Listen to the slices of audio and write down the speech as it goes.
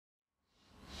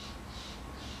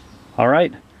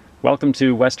Alright, welcome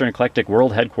to Western Eclectic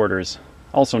World Headquarters,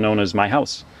 also known as my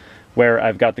house, where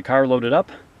I've got the car loaded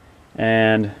up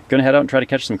and gonna head out and try to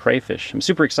catch some crayfish. I'm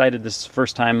super excited. This is the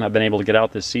first time I've been able to get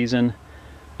out this season.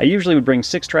 I usually would bring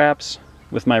 6 traps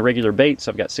with my regular bait, so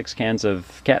I've got 6 cans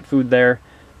of cat food there,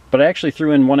 but I actually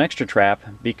threw in 1 extra trap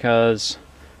because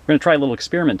we're gonna try a little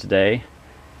experiment today.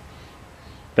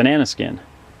 Banana skin.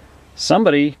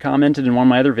 Somebody commented in one of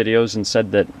my other videos and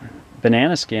said that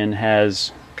banana skin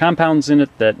has compounds in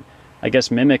it that I guess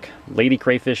mimic lady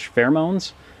crayfish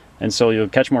pheromones, and so you'll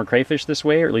catch more crayfish this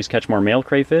way, or at least catch more male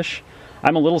crayfish.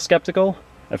 I'm a little skeptical.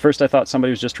 At first I thought somebody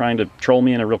was just trying to troll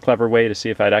me in a real clever way to see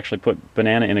if I'd actually put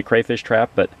banana in a crayfish trap,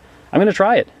 but I'm gonna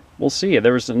try it. We'll see.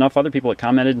 There was enough other people that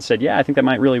commented and said, yeah, I think that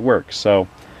might really work. So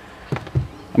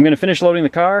I'm gonna finish loading the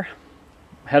car,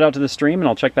 head out to the stream, and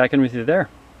I'll check back in with you there.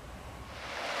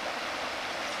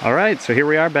 Alright, so here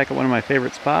we are back at one of my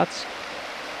favorite spots.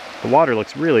 The water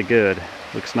looks really good.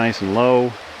 Looks nice and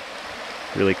low,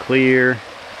 really clear.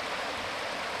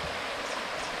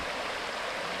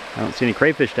 I don't see any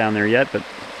crayfish down there yet, but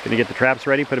gonna get the traps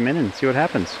ready, put them in, and see what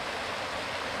happens.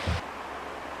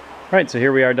 Alright, so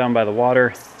here we are down by the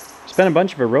water. There's been a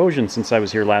bunch of erosion since I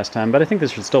was here last time, but I think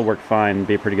this should still work fine and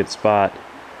be a pretty good spot.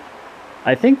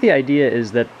 I think the idea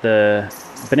is that the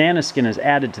banana skin is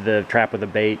added to the trap with a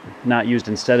bait, not used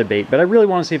instead of bait, but I really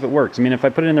want to see if it works. I mean, if I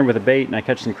put it in there with a bait and I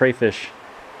catch some crayfish,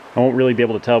 I won't really be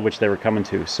able to tell which they were coming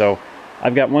to. So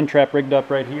I've got 1 trap rigged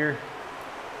up right here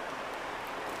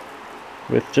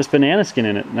with just banana skin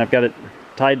in it, and I've got it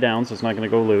tied down so it's not going to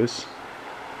go loose.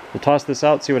 We'll toss this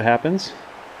out, see what happens,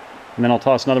 and then I'll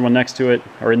toss another one next to it,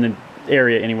 or in the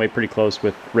area anyway, pretty close,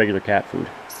 with regular cat food.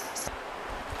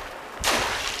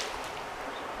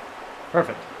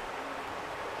 Perfect.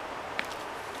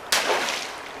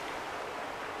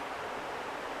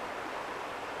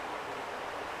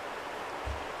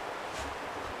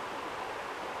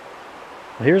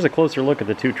 Well, here's a closer look at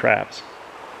the 2 traps.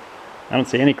 I don't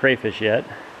see any crayfish yet.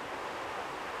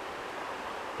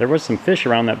 There was some fish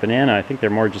around that banana. I think they're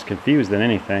more just confused than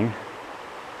anything.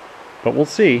 But we'll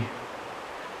see.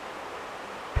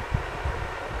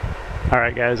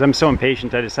 Alright guys, I'm so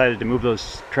impatient I decided to move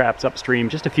those traps upstream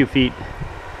just a few feet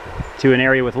to an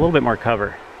area with a little bit more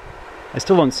cover. I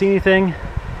still don't see anything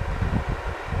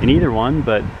in either one,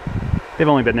 but they've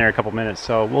only been there a couple minutes,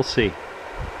 so we'll see.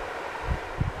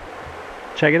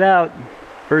 Check it out.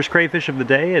 First crayfish of the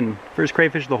day, and first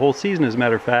crayfish of the whole season, as a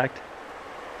matter of fact.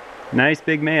 Nice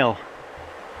big male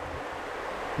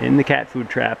in the cat food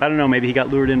trap. I don't know, maybe he got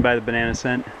lured in by the banana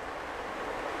scent,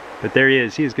 but there he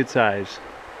is. He is good size.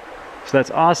 So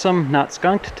that's awesome. Not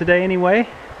skunked today anyway.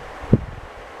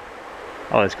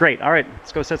 Oh, that's great. All right,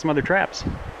 let's go set some other traps.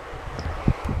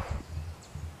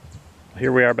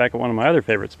 Here we are back at one of my other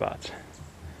favorite spots.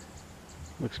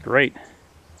 Looks great.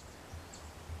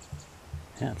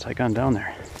 Yeah, let's hike on down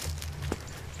there.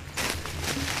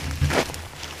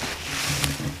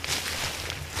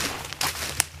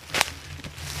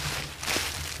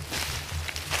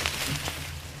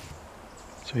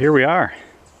 So here we are.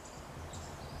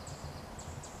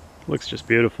 Looks just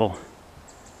beautiful.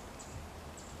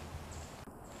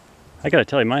 I gotta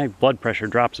tell you, my blood pressure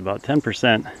drops about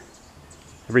 10%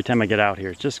 every time I get out here.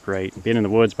 It's just great, being in the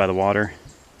woods by the water.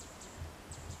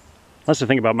 Unless I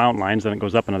think about mountain lions, then it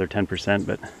goes up another 10%,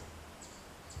 but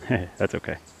that's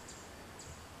okay.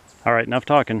 Alright, enough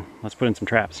talking. Let's put in some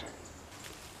traps.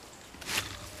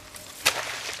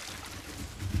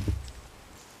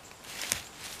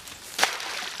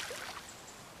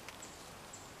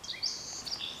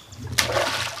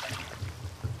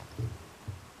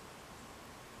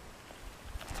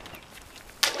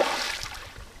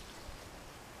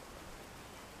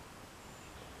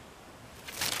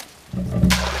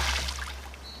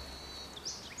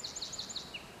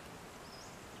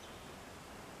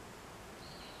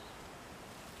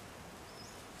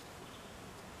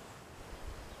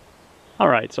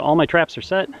 Alright, so all my traps are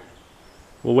set.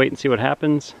 We'll wait and see what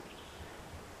happens.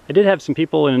 I did have some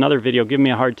people in another video give me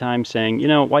a hard time saying, you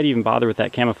know, why do you even bother with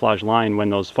that camouflage line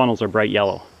when those funnels are bright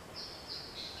yellow?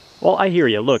 Well, I hear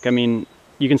you. Look, I mean,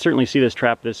 you can certainly see this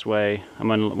trap this way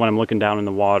when I'm looking down in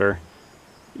the water.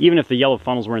 Even if the yellow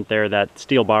funnels weren't there, that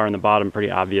steel bar in the bottom, pretty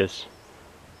obvious.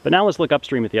 But now let's look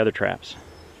upstream at the other traps.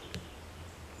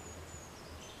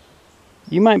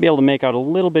 You might be able to make out a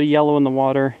little bit of yellow in the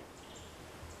water.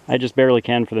 I just barely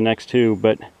can for the next 2,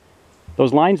 but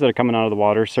those lines that are coming out of the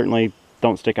water certainly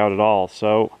don't stick out at all.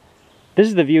 So this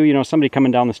is the view, you know, somebody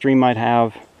coming down the stream might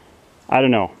have. I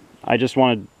don't know. I just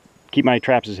want to keep my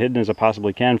traps as hidden as I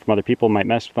possibly can from other people who might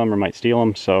mess with them or might steal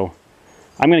them. So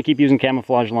I'm going to keep using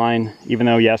camouflage line, even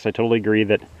though, yes, I totally agree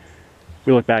that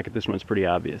we look back at this one, it's pretty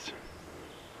obvious.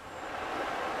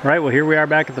 All right, well here we are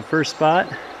back at the first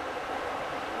spot.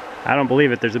 I don't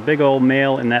believe it, there's a big old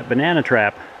male in that banana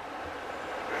trap.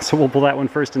 So we'll pull that one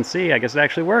first and see. I guess it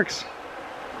actually works.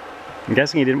 I'm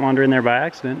guessing he didn't wander in there by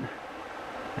accident.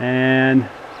 And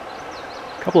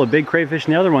a couple of big crayfish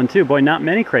in the other one too. Boy, not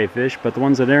many crayfish, but the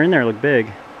ones that are in there look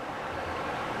big.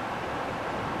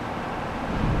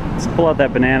 Let's pull out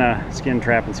that banana skin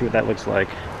trap and see what that looks like.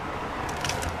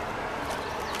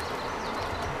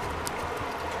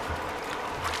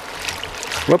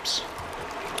 Whoops.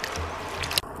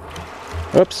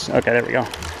 Oops, okay, there we go.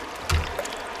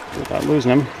 Without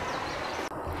losing him.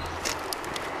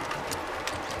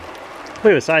 Look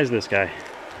at the size of this guy.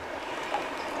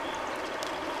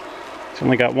 He's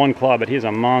only got one claw, but he's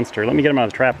a monster. Let me get him out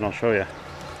of the trap and I'll show you.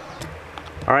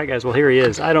 Alright guys, well here he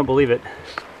is. I don't believe it.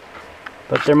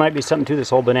 But there might be something to this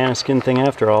whole banana skin thing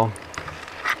after all.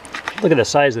 Look at the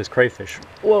size of this crayfish.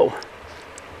 Whoa.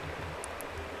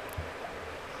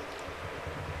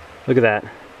 Look at that.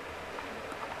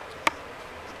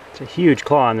 It's a huge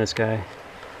claw on this guy.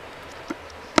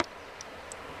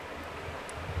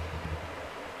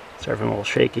 Sorry if I'm a little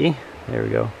shaky. There we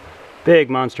go. Big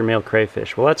monster male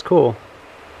crayfish. Well, that's cool.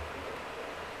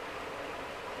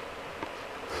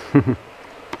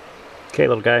 Okay,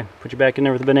 little guy. Put you back in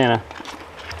there with the banana.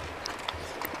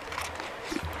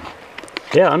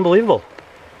 Yeah, unbelievable.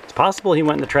 It's possible he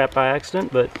went in the trap by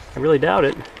accident, but I really doubt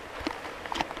it.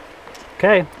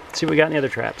 Okay, let's see what we got in the other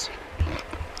traps.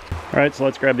 Alright, so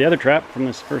let's grab the other trap from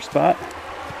this first spot.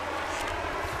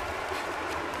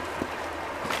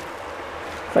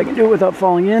 If I can do it without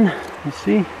falling in, let's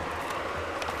see.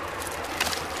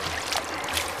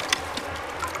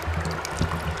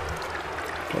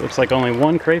 It looks like only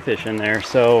one crayfish in there,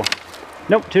 so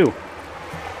nope, two.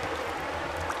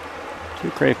 Two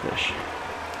crayfish.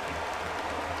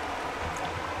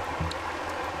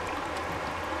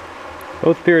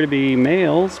 Both appear to be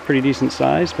males, pretty decent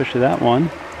size, especially that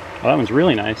one. Oh, that one's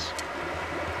really nice.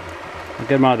 I'll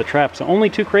get them out of the trap. So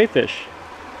only two crayfish.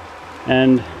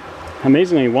 And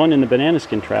amazingly, one in the banana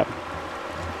skin trap.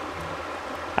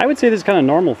 I would say this is kind of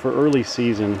normal for early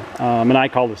season. And I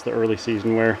call this the early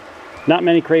season, where not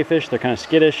many crayfish, they're kind of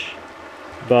skittish.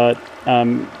 But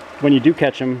when you do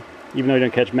catch them, even though you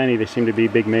don't catch many, they seem to be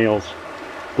big males.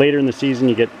 Later in the season,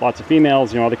 you get lots of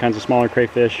females, you know, other kinds of smaller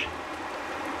crayfish.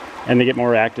 And they get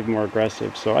more active, more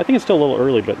aggressive. So I think it's still a little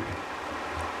early, but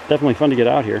definitely fun to get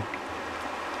out here.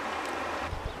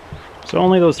 So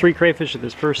only those three crayfish at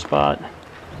this first spot.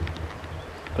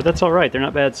 But that's all right, they're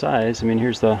not bad size. I mean,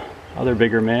 here's the other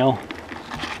bigger male.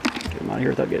 Get him out of here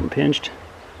without getting pinched.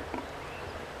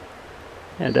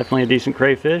 Yeah, definitely a decent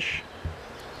crayfish.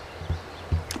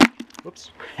 Whoops.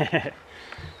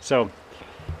 So,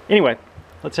 anyway,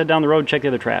 let's head down the road and check the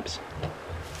other traps.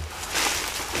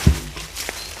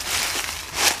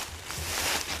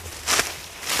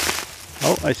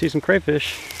 Oh, I see some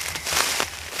crayfish.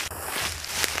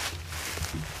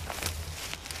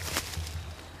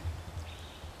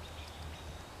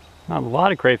 Not a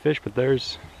lot of crayfish, but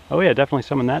there's, oh yeah, definitely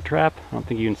some in that trap. I don't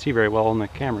think you can see very well on the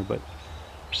camera, but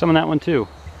there's some in that one too.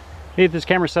 Hey, if this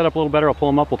camera's set up a little better, I'll pull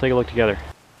them up, we'll take a look together.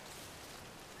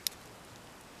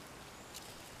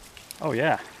 Oh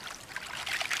yeah.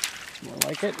 More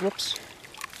like it, whoops.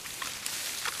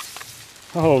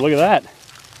 Oh, look at that.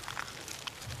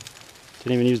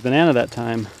 Didn't even use banana that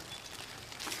time.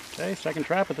 Okay, second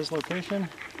trap at this location.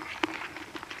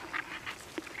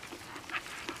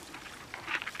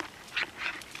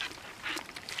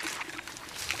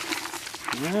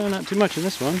 No, not too much in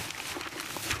this one.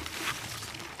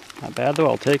 Not bad though,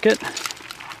 I'll take it.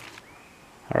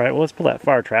 Alright, well let's pull that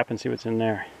far trap and see what's in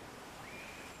there.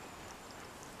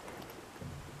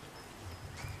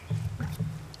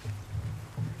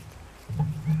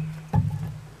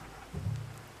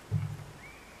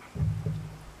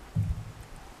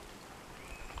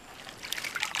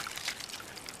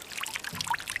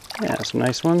 Yeah, some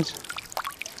nice ones.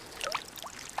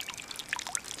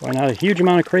 Why, not a huge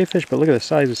amount of crayfish, but look at the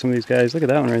size of some of these guys. Look at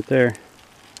that one right there.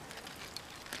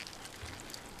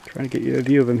 Trying to get you a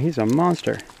view of him. He's a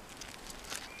monster.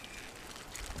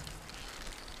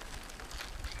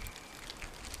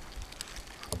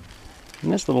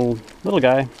 And this little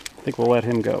guy, I think we'll let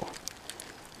him go.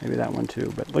 Maybe that one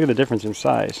too, but look at the difference in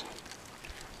size.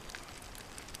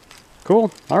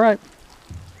 Cool, alright.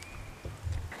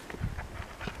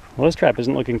 Well, this trap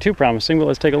isn't looking too promising, but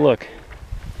let's take a look.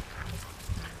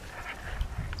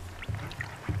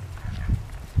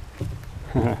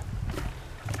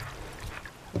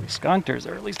 Skunked, or is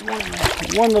there at least one in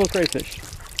there? One little crayfish.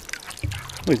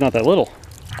 Oh, he's not that little.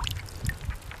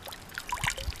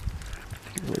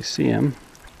 Can't really see him.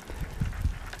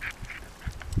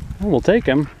 Well, we'll take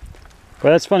him. But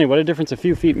that's funny, what a difference a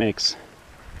few feet makes.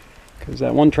 Because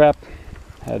that one trap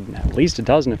had at least a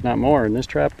dozen, if not more, and this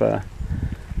trap,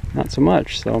 not so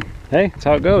much. So, hey, that's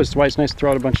how it goes. That's why it's nice to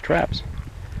throw out a bunch of traps.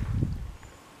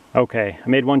 Okay, I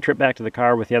made one trip back to the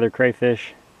car with the other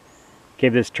crayfish.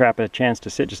 Gave this trap a chance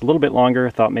to sit just a little bit longer.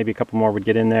 Thought maybe a couple more would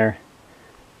get in there.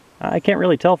 I can't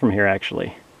really tell from here,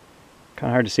 actually. Kind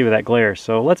of hard to see with that glare,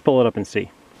 so let's pull it up and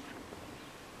see.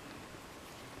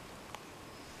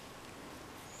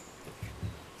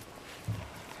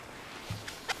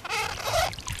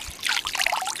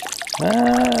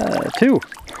 Two.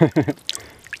 If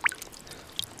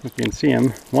you can see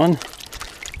them. 1,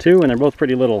 2, and they're both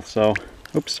pretty little, so,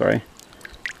 oops, sorry.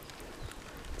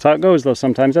 That's how it goes, though,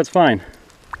 sometimes. That's fine.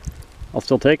 I'll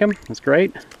still take them. That's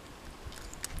great.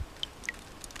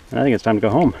 And I think it's time to go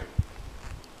home.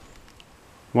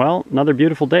 Well, another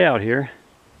beautiful day out here.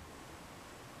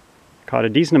 Caught a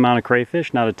decent amount of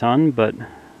crayfish, not a ton, but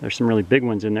there's some really big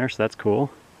ones in there, so that's cool.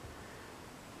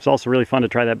 It's also really fun to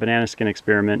try that banana skin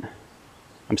experiment.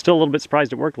 I'm still a little bit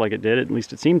surprised it worked like it did, at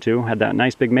least it seemed to. Had that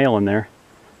nice big male in there.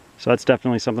 So that's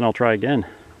definitely something I'll try again.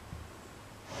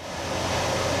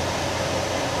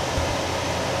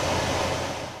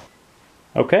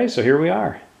 Okay, so here we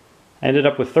are. I ended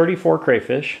up with 34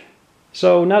 crayfish.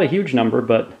 So not a huge number,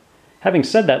 but having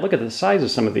said that, look at the size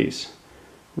of some of these.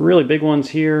 Really big ones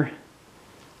here.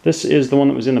 This is the one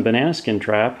that was in the banana skin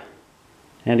trap.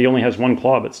 And he only has one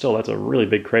claw, but still, that's a really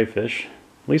big crayfish.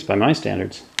 At least by my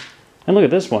standards. And look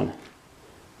at this one.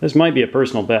 This might be a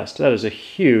personal best. That is a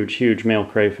huge, huge male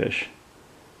crayfish.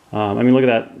 I mean, look at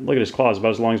that. Look at his claws, about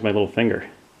as long as my little finger.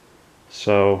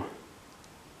 So,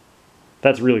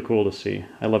 that's really cool to see.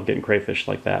 I love getting crayfish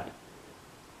like that.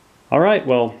 All right,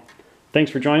 well,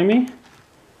 thanks for joining me.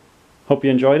 Hope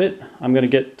you enjoyed it. I'm going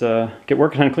to get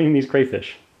working on cleaning these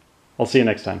crayfish. I'll see you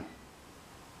next time.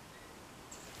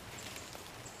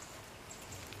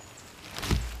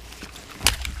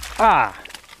 Ah!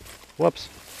 Whoops.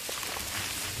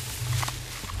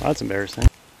 Oh, that's embarrassing.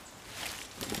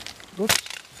 Whoops.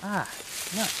 Ah,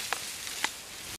 nuts.